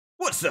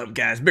What's up,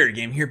 guys? Barry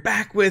Game here,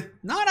 back with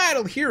not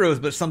Idle Heroes,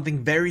 but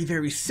something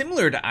very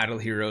similar to Idle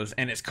Heroes,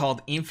 and it's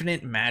called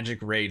Infinite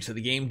Magicraid. So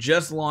the game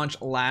just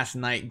launched last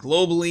night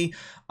globally.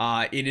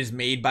 It is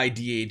made by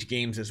DH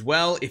Games as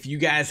well. If you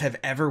guys have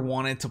ever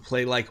wanted to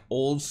play like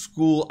old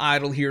school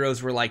Idle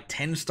Heroes where like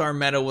 10-star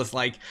meta was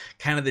like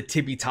kind of the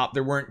tippy top,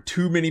 there weren't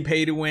too many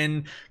pay to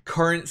win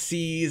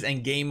currencies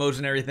and game modes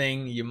and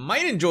everything, you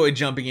might enjoy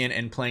jumping in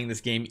and playing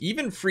this game,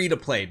 even free to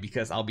play,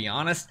 because I'll be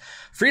honest,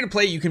 free to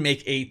play you can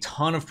make a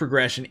ton of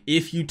progression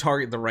if you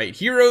target the right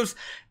heroes.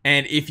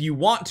 And if you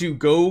want to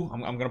go,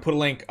 I'm gonna put a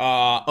link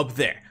up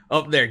there.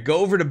 Go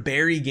over to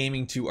Barry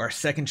Gaming 2, our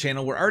second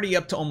channel. We're already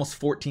up to almost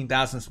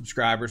 14,000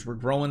 subscribers. We're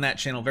growing that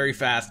channel very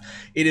fast.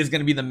 It is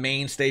going to be the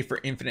mainstay for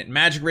Infinite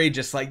Magicraid,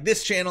 just like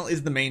this channel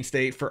is the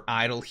mainstay for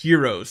Idle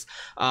Heroes.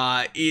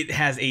 It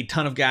has a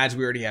ton of guides.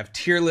 We already have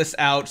tier lists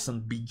out,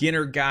 some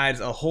beginner guides,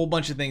 a whole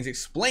bunch of things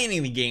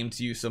explaining the game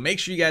to you. So make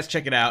sure you guys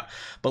check it out.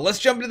 But let's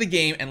jump into the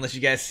game and let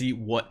you guys see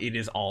what it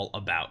is all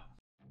about.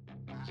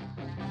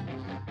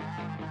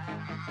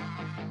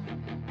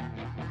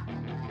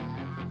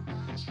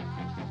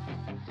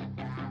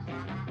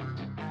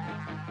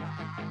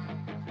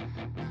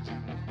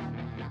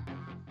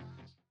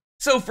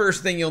 So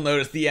first thing you'll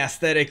notice, the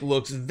aesthetic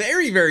looks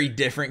very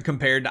different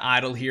compared to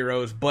Idle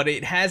Heroes, but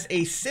it has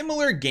a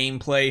similar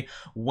gameplay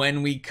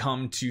when we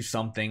come to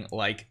something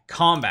like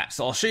combat.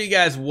 So I'll show you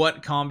guys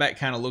what combat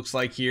kind of looks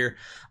like here.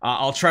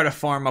 I'll try to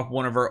farm up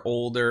one of our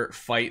older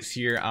fights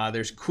here.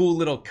 There's cool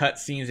little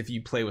cutscenes if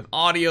you play with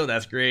audio.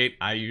 That's great.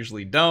 I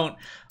usually don't.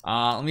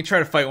 Let me try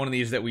to fight one of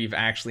these that we've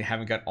actually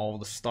haven't got all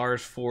the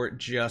stars for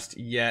just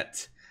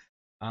yet.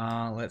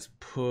 Let's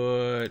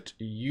put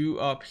you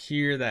up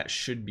here. That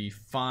should be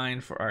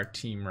fine for our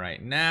team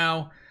right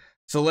now.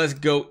 So let's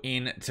go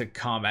into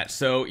combat.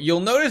 So you'll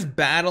notice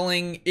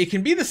battling, it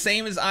can be the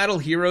same as Idle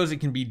Heroes. It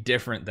can be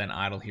different than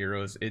Idle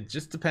Heroes. It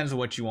just depends on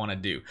what you want to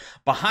do.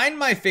 Behind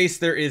my face,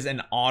 there is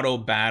an auto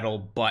battle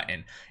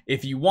button.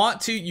 If you want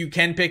to, you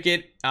can pick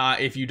it.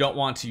 If you don't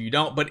want to, you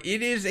don't. But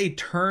it is a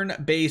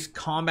turn-based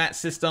combat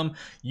system.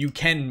 You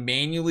can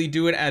manually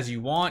do it as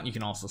you want. You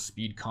can also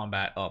speed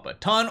combat up a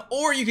ton,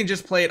 or you can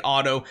just play it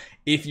auto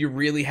if you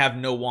really have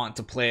no want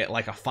to play it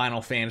like a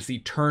Final Fantasy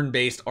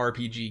turn-based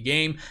RPG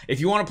game. If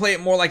you want to play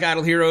it more like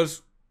Idle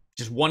Heroes,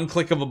 just one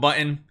click of a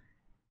button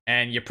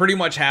and you pretty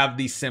much have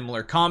the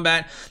similar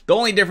combat. The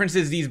only difference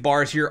is these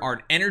bars here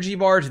aren't energy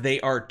bars,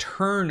 they are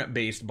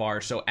turn-based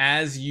bars. So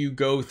as you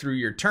go through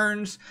your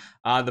turns,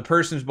 the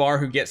person's bar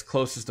who gets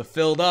closest to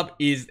filled up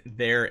is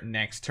their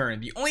next turn.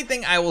 The only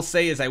thing I will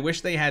say is I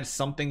wish they had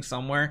something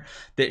somewhere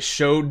that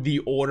showed the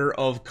order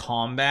of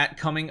combat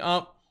coming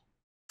up.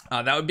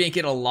 That would make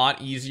it a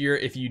lot easier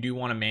if you do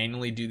want to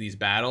manually do these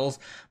battles.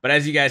 But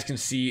as you guys can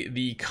see,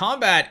 the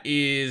combat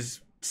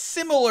is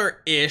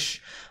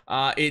similar-ish.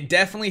 It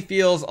definitely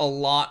feels a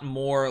lot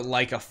more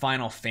like a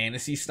Final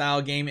Fantasy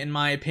style game in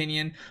my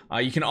opinion.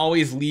 You can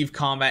always leave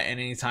combat at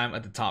any time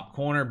at the top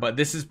corner, but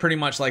this is pretty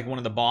much like one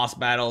of the boss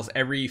battles.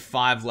 Every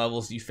 5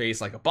 levels you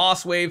face like a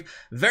boss wave,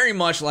 very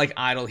much like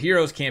Idle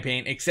Heroes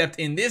campaign, except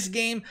in this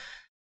game,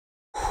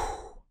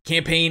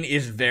 campaign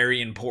is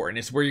very important.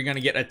 It's where you're going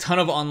to get a ton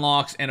of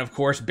unlocks, and of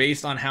course,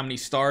 based on how many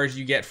stars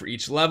you get for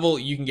each level,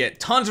 you can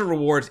get tons of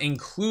rewards,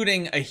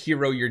 including a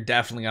hero you're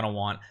definitely going to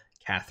want,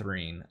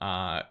 Catherine.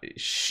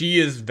 She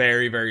is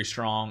very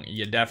strong.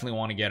 You definitely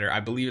want to get her.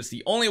 I believe it's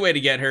the only way to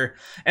get her.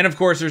 And of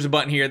course, there's a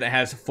button here that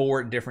has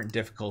 4 different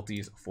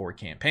difficulties for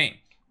campaign.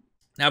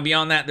 Now,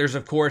 beyond that, there's,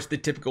 of course, the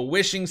typical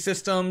wishing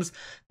systems.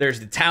 There's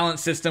the talent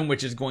system,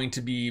 which is going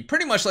to be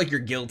pretty much like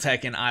your guild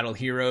tech in Idle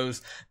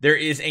Heroes. There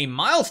is a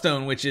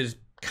milestone, which is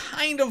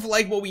kind of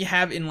like what we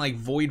have in like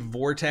Void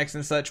Vortex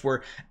and such,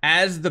 where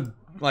as the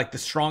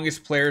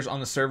strongest players on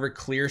the server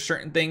clear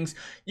certain things,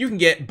 you can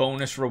get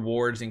bonus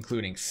rewards,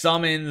 including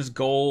summons,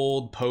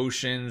 gold,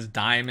 potions,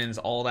 diamonds,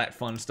 all that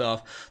fun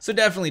stuff. So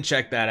definitely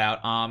check that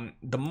out.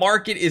 The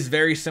market is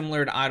very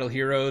similar to Idle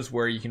Heroes,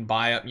 where you can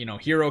buy up,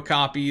 hero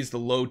copies, the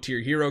low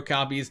tier hero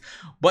copies,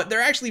 but they're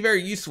actually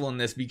very useful in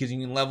this because you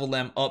can level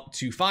them up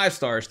to 5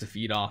 stars to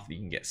feed off. You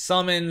can get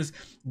summons,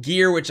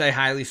 gear, which I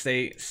highly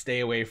say stay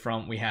away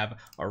from. We have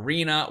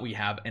arena, we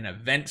have an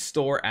event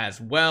store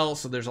as well.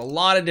 So there's a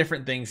lot of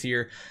different things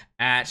here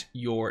at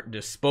your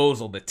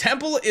disposal. The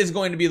temple is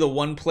going to be the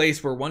one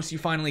place where once you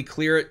finally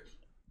clear it,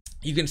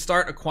 you can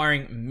start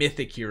acquiring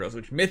mythic heroes,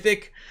 which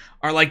mythic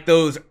are like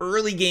those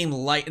early game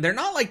light. They're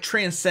not like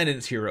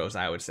transcendence heroes,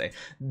 I would say,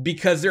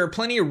 because there are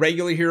plenty of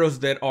regular heroes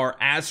that are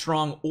as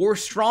strong or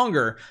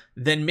stronger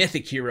than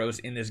mythic heroes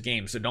in this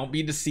game. So don't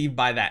be deceived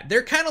by that.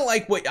 They're kind of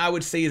like what I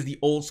would say is the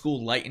old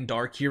school light and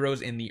dark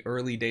heroes in the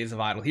early days of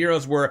Idle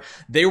Heroes, where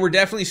they were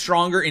definitely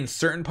stronger in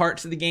certain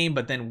parts of the game,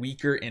 but then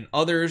weaker in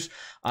others.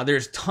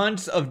 There's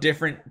tons of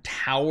different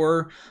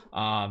tower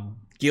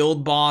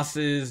guild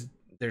bosses.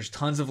 There's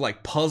tons of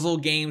like puzzle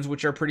games,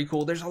 which are pretty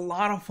cool. There's a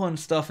lot of fun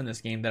stuff in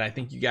this game that I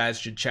think you guys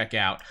should check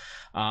out.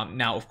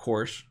 Now, of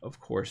course,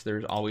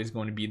 there's always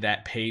going to be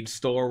that paid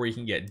store where you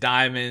can get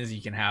diamonds.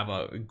 You can have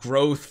a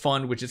growth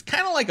fund, which is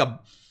kind of like a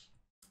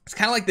It's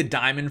kind of like the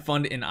Diamond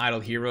Fund in Idle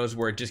Heroes,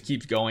 where it just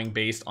keeps going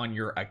based on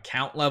your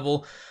account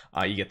level.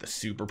 You get the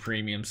super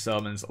premium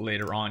summons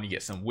later on. You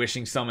get some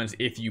wishing summons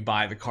if you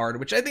buy the card,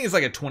 which I think is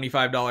like a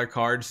 $25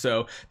 card.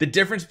 So the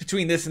difference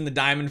between this and the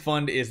Diamond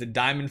Fund is the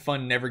Diamond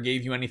Fund never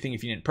gave you anything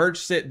if you didn't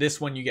purchase it.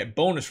 This one, you get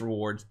bonus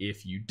rewards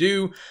if you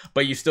do,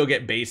 but you still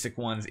get basic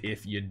ones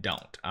if you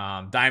don't.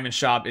 Diamond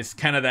Shop is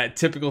kind of that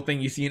typical thing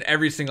you see in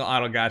every single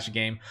Idle Gacha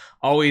game.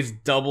 Always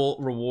double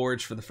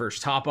rewards for the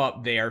first top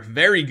up. They are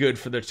very good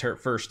for the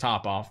first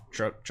top off.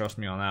 Trust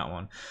me on that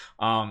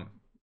one.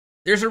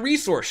 There's a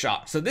resource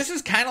shop. So this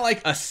is kind of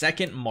like a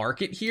second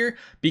market here,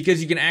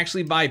 because you can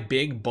actually buy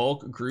big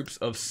bulk groups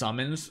of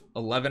summons,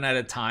 11 at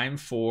a time,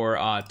 for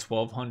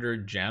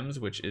 1,200 gems,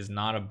 which is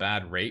not a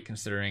bad rate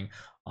considering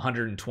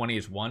 120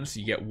 is one,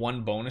 so you get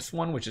one bonus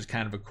one, which is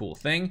kind of a cool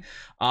thing.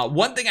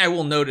 One thing I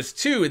will notice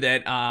too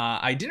that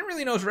I didn't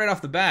really notice right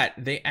off the bat,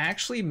 they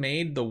actually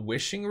made the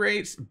wishing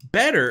rates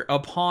better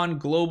upon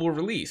global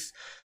release.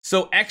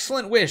 So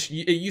Excellent Wish,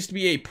 it used to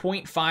be a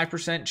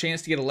 0.5%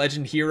 chance to get a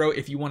legend hero.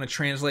 If you want to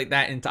translate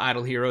that into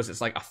Idle Heroes,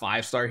 it's like a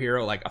 5-star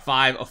hero, like a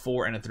 5, a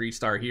 4, and a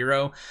 3-star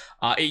hero.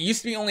 It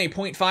used to be only a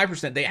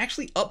 0.5%. They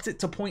actually upped it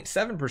to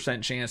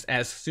 0.7% chance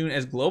as soon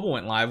as global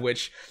went live,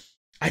 which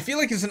I feel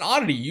like it's an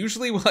oddity.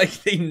 Usually,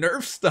 like, they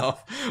nerf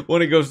stuff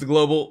when it goes to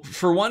global.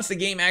 For once, the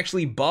game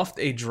actually buffed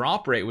a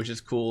drop rate, which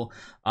is cool.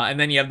 And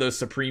then you have those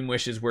Supreme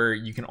Wishes where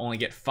you can only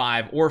get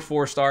 5 or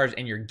 4 stars,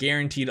 and you're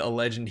guaranteed a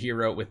legend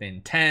hero within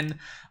 10.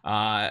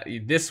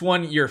 This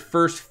one, your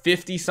first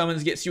 50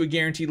 summons gets you a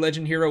guaranteed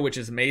legend hero, which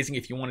is amazing.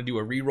 If you want to do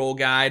a reroll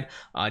guide,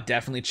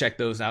 definitely check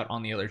those out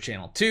on the other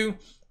channel too.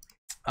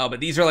 But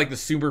these are like the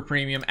super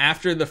premium.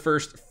 After the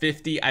first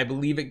 50, I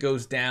believe it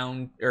goes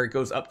down, or it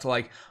goes up to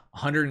like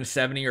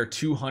 170 or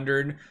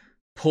 200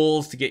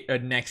 pulls to get a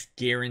next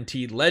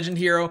guaranteed legend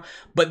hero.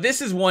 But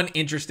this is one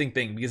interesting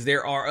thing, because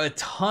there are a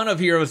ton of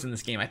heroes in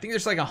this game. I think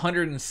there's like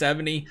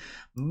 170.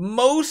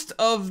 Most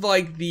of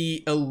like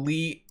the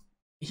elite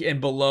and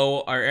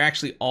below are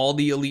actually, all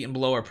the elite and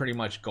below are pretty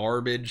much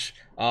garbage.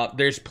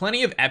 There's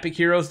plenty of epic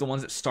heroes, the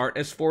ones that start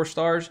as 4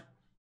 stars.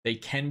 They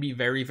can be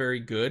very, very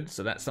good,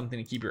 so that's something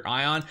to keep your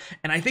eye on.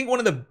 And I think one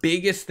of the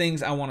biggest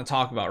things I want to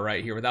talk about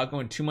right here, without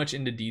going too much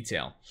into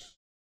detail,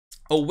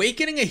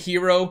 awakening a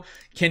hero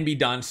can be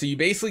done. So you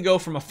basically go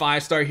from a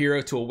 5-star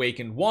hero to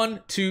awaken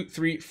 1, 2,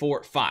 3,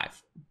 4,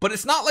 5. But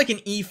it's not like an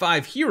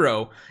E5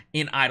 hero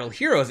in Idle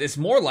Heroes. It's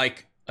more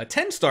like a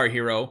 10-star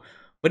hero,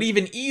 but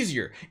even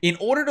easier. In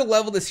order to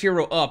level this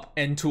hero up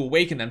and to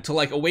awaken them,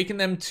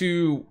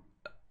 to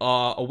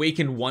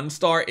awaken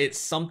 1-star, it's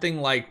something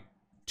like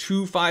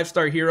 2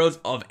 5-star heroes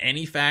of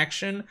any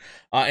faction,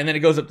 and then it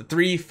goes up to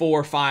 3,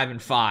 4, 5,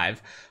 and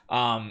 5.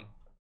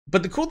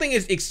 But the cool thing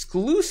is,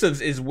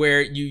 exclusives is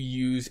where you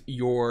use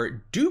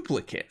your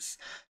duplicates.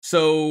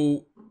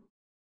 So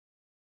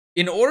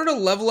in order to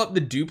level up the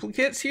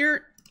duplicates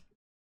here,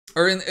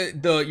 or in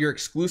your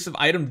exclusive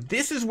item,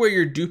 this is where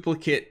your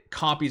duplicate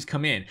copies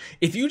come in.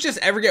 If you just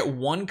ever get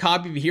 1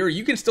 copy of a hero,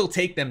 you can still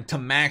take them to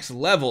max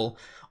level.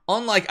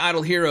 Unlike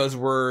Idle Heroes,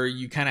 where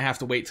you kind of have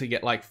to wait till you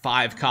get like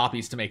 5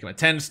 copies to make them a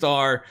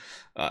 10-star,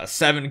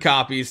 7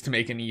 copies to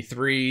make an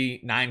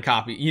E3, 9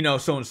 copies, you know,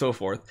 so on and so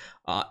forth.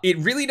 It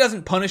really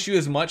doesn't punish you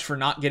as much for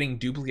not getting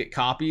duplicate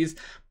copies,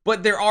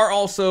 but there are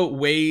also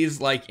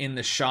ways, like in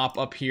the shop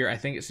up here, I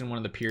think it's in one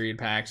of the period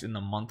packs, in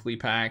the monthly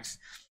packs,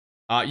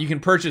 you can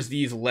purchase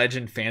these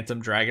Legend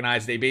Phantom Dragon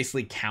Eyes. They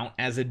basically count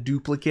as a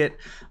duplicate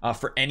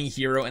for any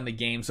hero in the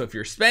game. So if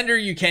you're a spender,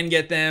 you can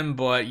get them,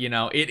 but you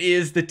know, it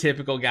is the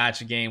typical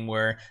gacha game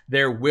where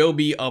there will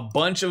be a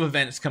bunch of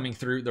events coming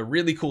through. The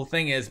really cool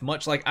thing is,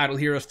 much like Idle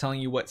Heroes telling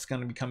you what's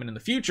going to be coming in the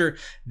future,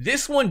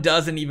 this one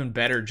does an even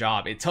better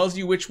job. It tells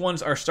you which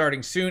ones are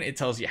starting soon. It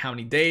tells you how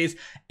many days,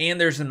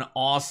 and there's an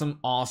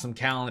awesome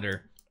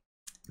calendar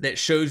that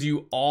shows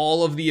you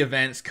all of the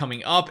events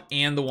coming up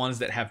and the ones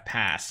that have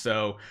passed.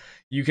 So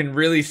you can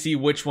really see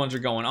which ones are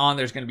going on.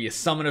 There's going to be a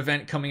summon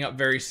event coming up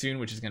very soon,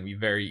 which is going to be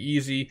very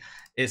easy.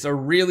 It's a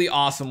really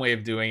awesome way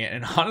of doing it.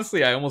 And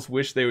honestly, I almost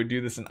wish they would do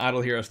this in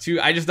Idle Heroes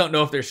too. I just don't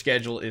know if their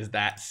schedule is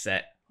that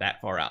set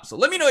that far out. So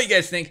let me know what you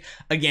guys think.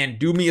 Again,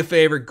 do me a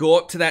favor, go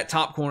up to that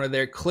top corner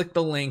there, click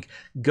the link,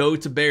 go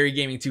to Barry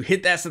Gaming 2,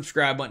 hit that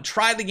subscribe button,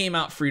 try the game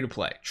out free to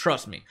play.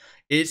 Trust me,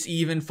 it's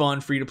even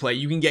fun free to play.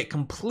 You can get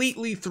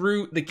completely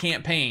through the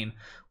campaign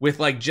with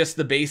like just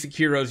the basic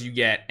heroes you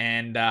get.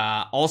 And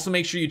also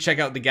make sure you check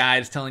out the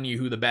guides telling you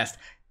who the best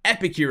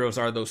epic heroes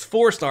are, those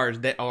 4 stars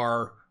that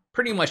are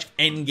pretty much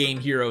end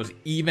game heroes,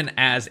 even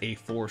as a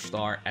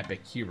 4-star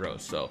epic hero.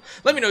 So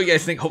let me know what you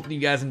guys think. Hopefully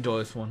you guys enjoy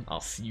this one. I'll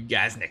see you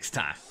guys next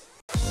time.